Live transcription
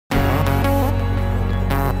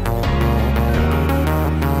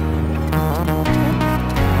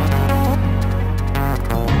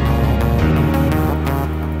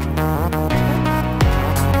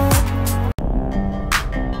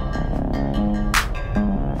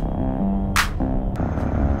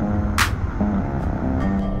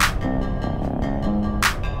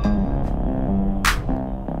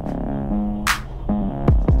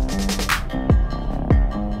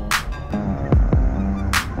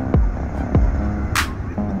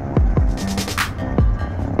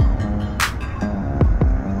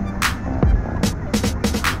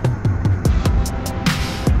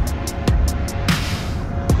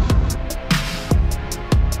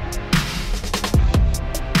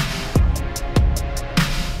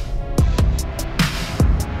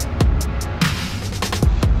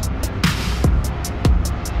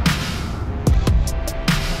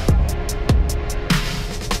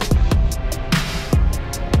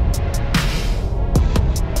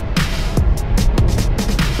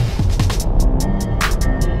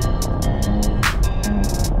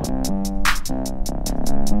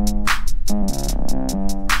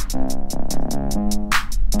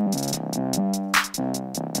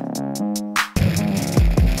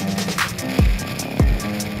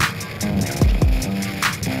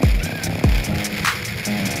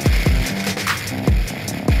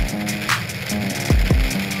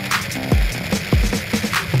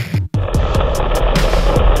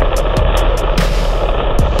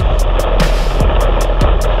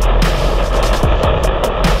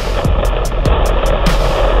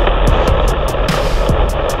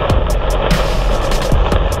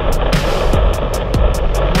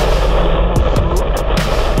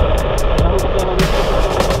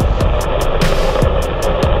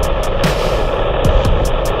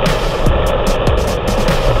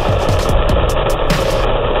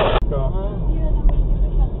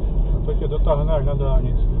tě dotáhne až na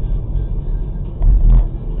dálnici.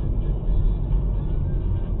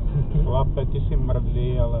 Chlape, ty si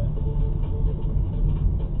mrdlý, ale...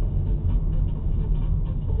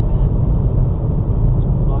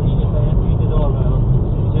 Balíště tady nepůjde do levého,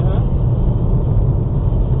 že?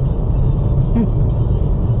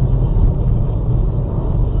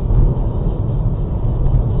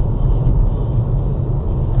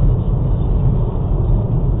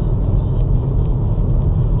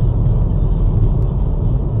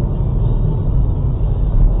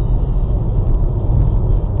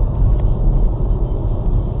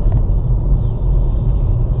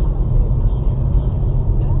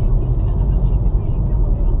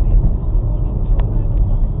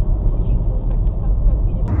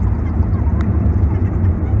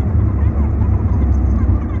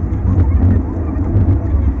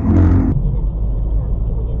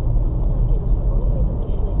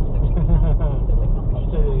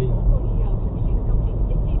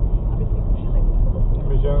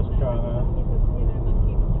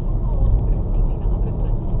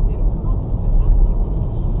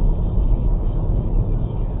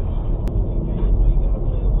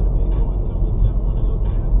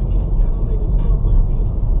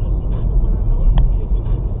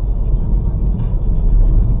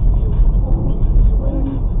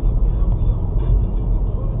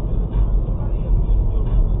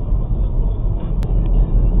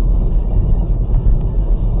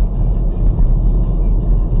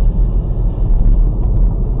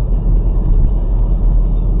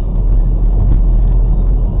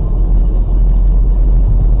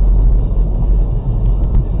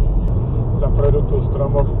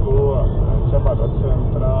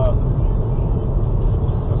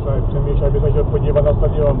 Přemýšlel, bych se šel podívat na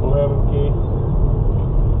stadion Bohemky.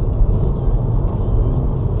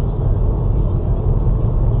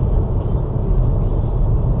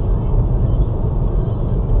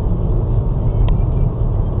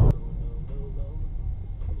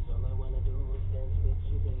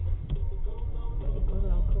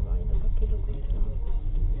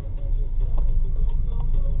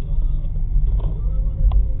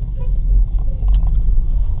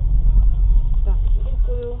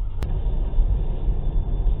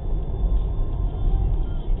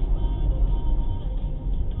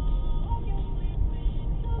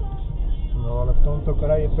 V tomto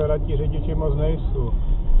kraji teda ti řidiči moc nejsou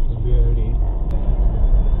zběhlí.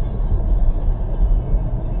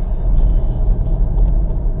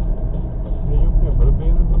 Je úplně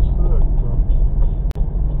blbý nebo co jako?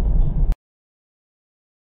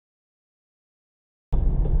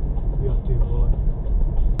 Jo ty vole.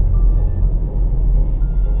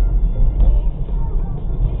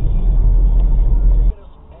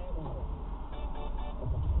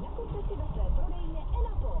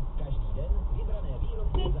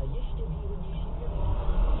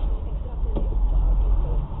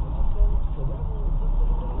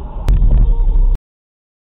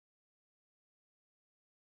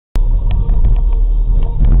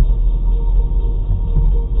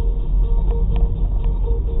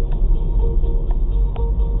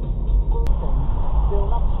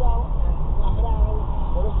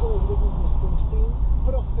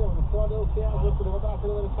 Z roku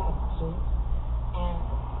 1993 a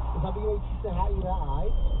zabývající se HIV a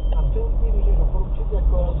AIDS a film ti můžeš doporučit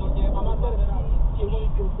jako rozhodně amatérský filmový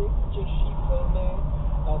kritik, těžší filmy,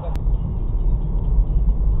 tak...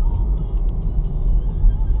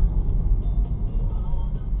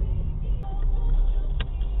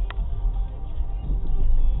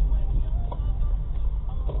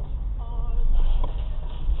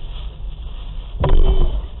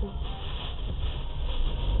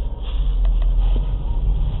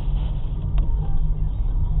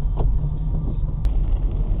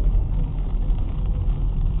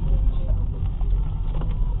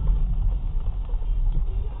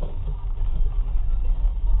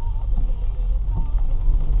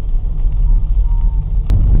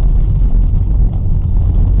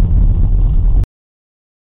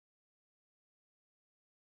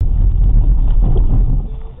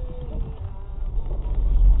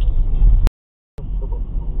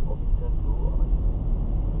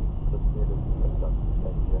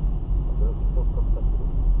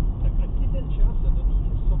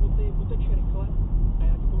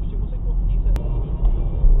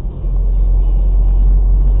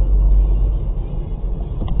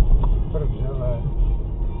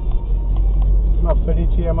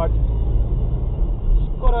 Felicie mať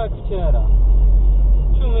skoro jak včera.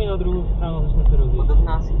 Čumí na druhou stranu, začne se rozjíždět.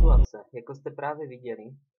 Podobná situace, jako jste právě viděli,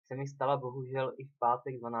 se mi stala bohužel i v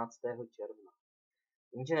pátek 12. června.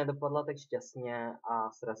 Jenže nedopadla tak šťastně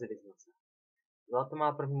a srazili jsme se. Byla to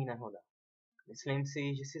má první nehoda. Myslím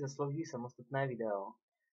si, že si zaslouží samostatné video,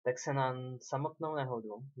 tak se na samotnou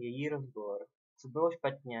nehodu, její rozbor, co bylo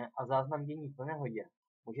špatně a záznam dění po nehodě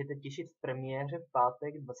můžete těšit v premiéře v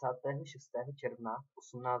pátek 26. června v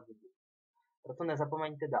 18 hodin. Proto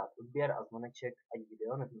nezapomeňte dát odběr a zvoneček, ať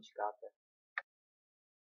video nezmeškáte.